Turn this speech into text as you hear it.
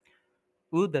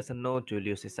Who doesn't know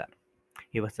Julius Caesar?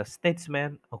 He was a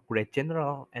statesman, a great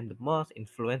general, and the most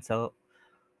influential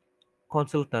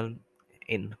consultant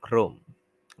in Rome.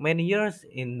 Many years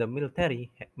in the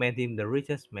military made him the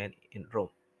richest man in Rome.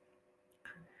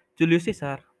 Julius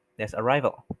Caesar has a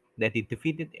rival that he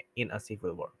defeated in a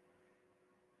civil war.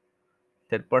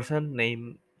 That person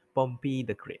named Pompey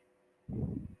the Great.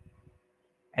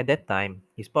 At that time,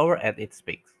 his power at its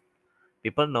peak.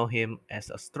 People know him as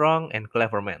a strong and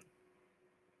clever man.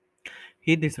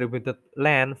 He distributed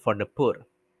land for the poor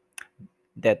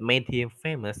that made him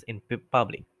famous in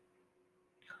public.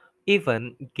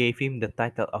 Even gave him the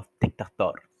title of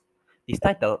dictator. This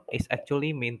title is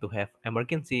actually meant to have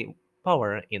emergency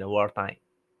power in a wartime.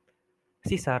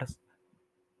 Caesar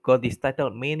got this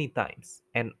title many times,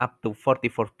 and up to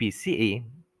 44 BCE,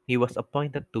 he was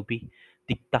appointed to be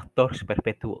Dictator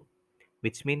Perpetual,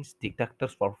 which means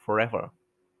dictators for forever.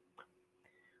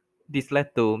 This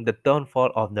led to the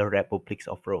downfall of the republics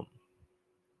of Rome.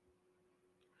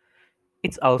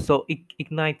 It also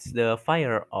ignites the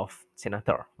fire of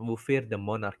senators who fear the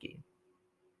monarchy,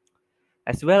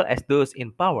 as well as those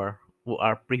in power who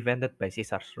are prevented by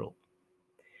Caesar's rule.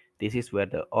 This is where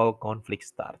the all conflicts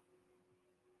start.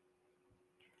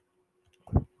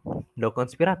 The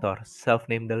conspirators,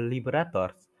 self-named the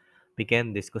Liberators,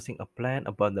 began discussing a plan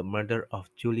about the murder of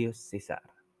Julius Caesar.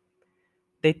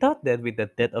 They thought that with the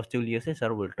death of Julius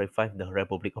Caesar will revive the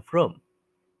Republic of Rome.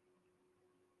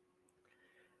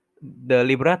 The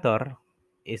Liberator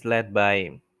is led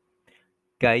by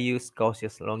Gaius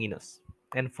Cassius Longinus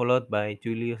and followed by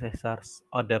Julius Caesar's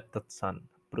adopted son,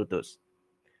 Brutus.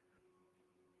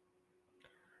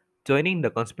 Joining the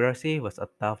conspiracy was a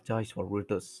tough choice for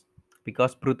Brutus,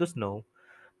 because Brutus knew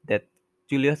that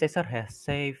Julius Caesar has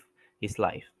saved his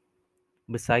life.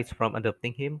 Besides from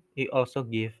adopting him, he also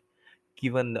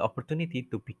given the opportunity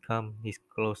to become his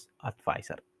close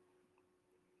advisor.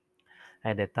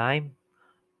 At that time,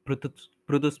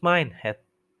 Brutus' mind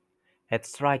had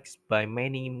strikes by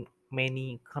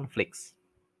many conflicts.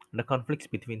 The conflicts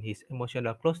between his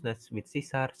emotional closeness with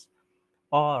Caesar's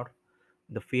or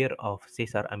the fear of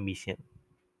Caesar ambition.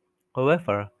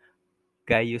 However,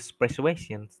 Gaius'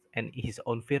 persuasion and his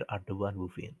own fear are the one who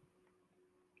win.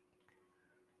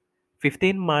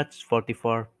 15 March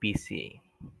 44 BC,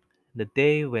 the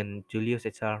day when Julius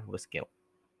Caesar was killed.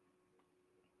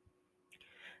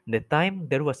 That time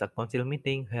there was a council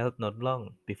meeting held not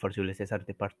long before Julius Caesar's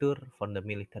departure for the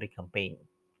military campaign.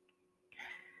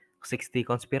 60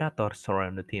 conspirators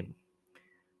surrounded him,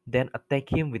 then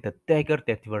attacked him with a dagger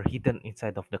that were hidden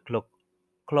inside of the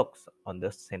cloaks on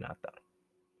the senator.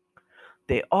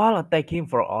 They all attacked him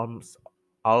from almost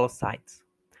all sides.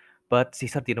 But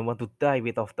Caesar didn't want to die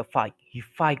without the fight. He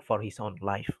fight for his own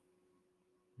life.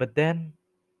 But then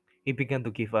he began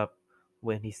to give up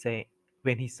when he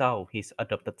saw his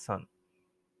adopted son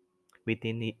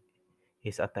within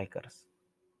his attackers.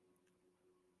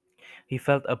 He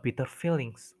felt a bitter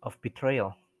feelings of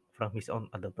betrayal from his own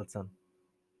adopted son.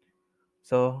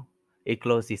 So he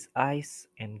closed his eyes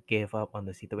and gave up on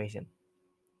the situation.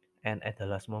 And at the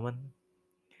last moment,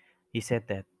 he said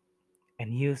that,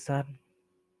 "And you, son,"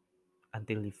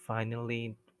 until he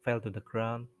finally fell to the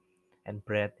ground and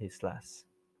breathed his last.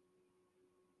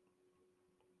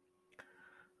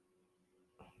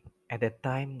 At that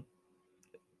time,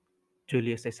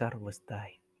 Julius Caesar was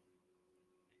died.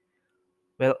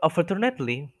 Well,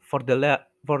 unfortunately for the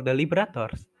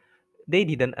liberators, they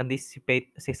didn't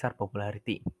anticipate Caesar's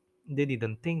popularity. They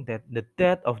didn't think that the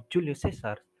death of Julius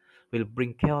Caesar will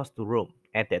bring chaos to Rome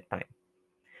at that time.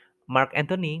 Mark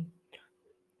Antony,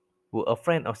 who a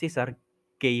friend of Caesar,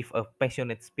 gave a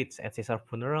passionate speech at Caesar's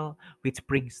funeral, which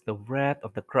brings the wrath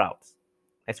of the crowds.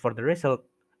 As for the result,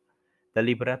 the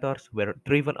liberators were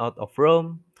driven out of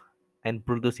Rome, and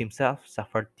Brutus himself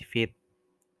suffered defeat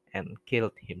and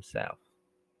killed himself.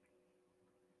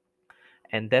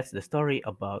 And that's the story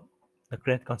about the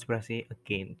great conspiracy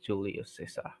against Julius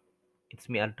Caesar. It's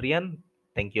me, Adrian.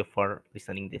 Thank you for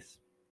listening this.